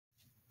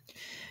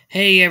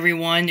Hey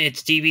everyone,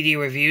 it's DVD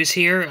Reviews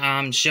here.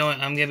 I'm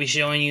gonna be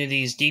showing you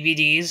these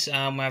DVDs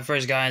when I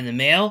first got in the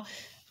mail.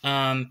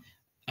 I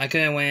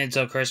couldn't wait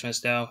until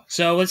Christmas though.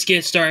 So let's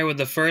get started with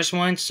the first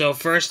one. So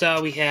first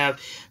we have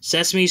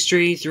Sesame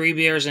Street, Three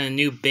Bears and a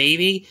New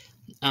Baby.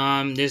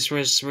 This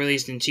was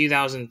released in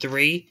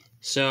 2003.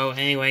 So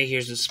anyway,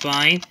 here's the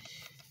spine.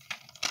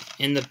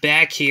 In the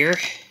back here,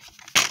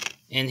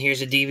 and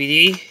here's a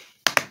DVD.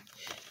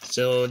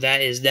 So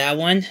that is that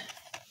one.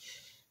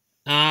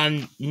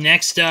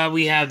 Next,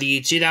 we have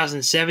the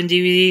 2007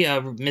 DVD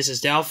of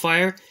Mrs.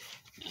 Doubtfire.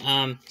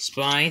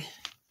 Spine.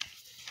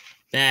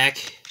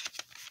 Back.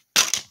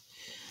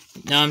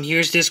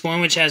 Here's this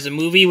one, which has the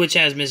movie, which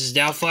has Mrs.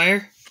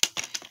 Doubtfire.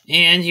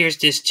 And here's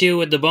this two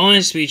with the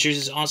bonus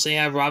features, also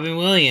have Robin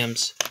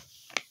Williams.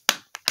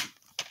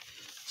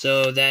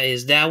 So that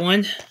is that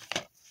one.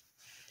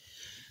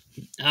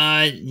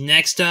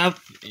 Next up,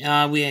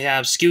 we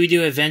have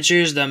Scooby-Doo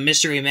Adventures, The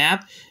Mystery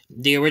Map,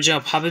 the original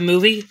puppet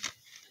movie.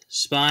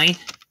 Spine,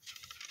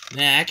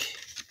 back,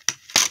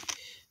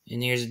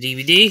 and here's a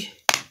DVD.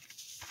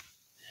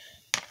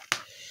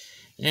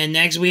 And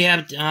next we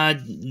have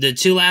the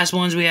two last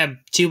ones. We have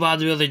two Bob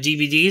the Builder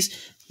DVDs.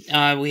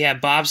 We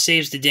have Bob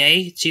Saves the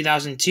Day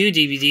 2002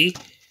 DVD.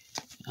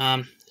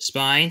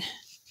 Spine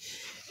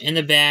in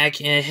the back,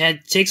 and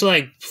it takes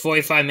like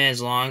 45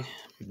 minutes long.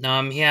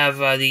 We have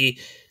the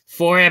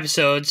 4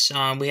 episodes.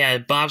 We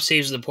had Bob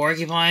Saves the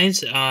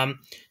Porcupines,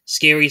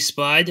 Scary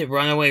Spud,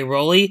 Runaway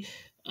Rolly,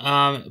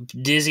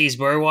 Dizzy's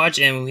Birdwatch,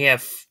 and we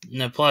have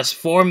plus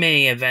 4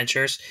 mini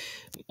adventures.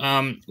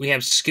 We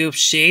have Scoop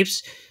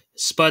Shapes,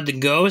 Spud the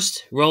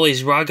Ghost,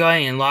 Rolly's Rock Guy,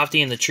 and Lofty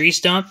in the Tree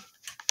Stump.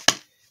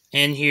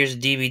 And here's a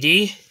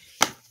DVD.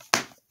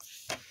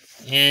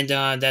 And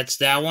that's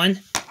that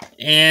one.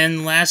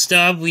 And last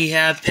up, we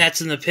have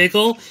Pets in the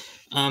Pickle.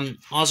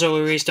 Also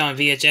released on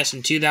VHS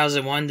in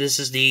 2001. This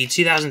is the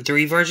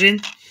 2003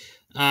 version.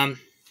 And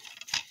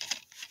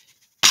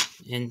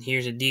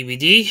here's a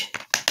DVD.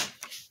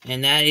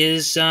 And that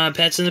is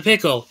Pets in the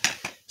Pickle.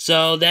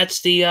 So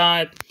that's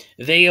the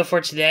video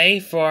for today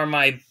for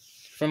my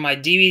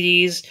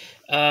DVDs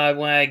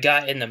when I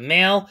got in the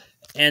mail.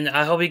 And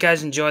I hope you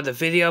guys enjoyed the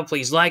video.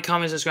 Please like,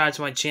 comment, subscribe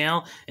to my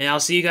channel, and I'll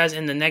see you guys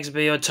in the next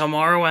video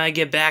tomorrow when I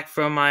get back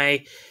from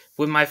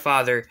with my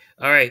father.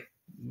 All right,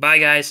 bye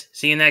guys.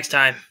 See you next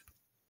time.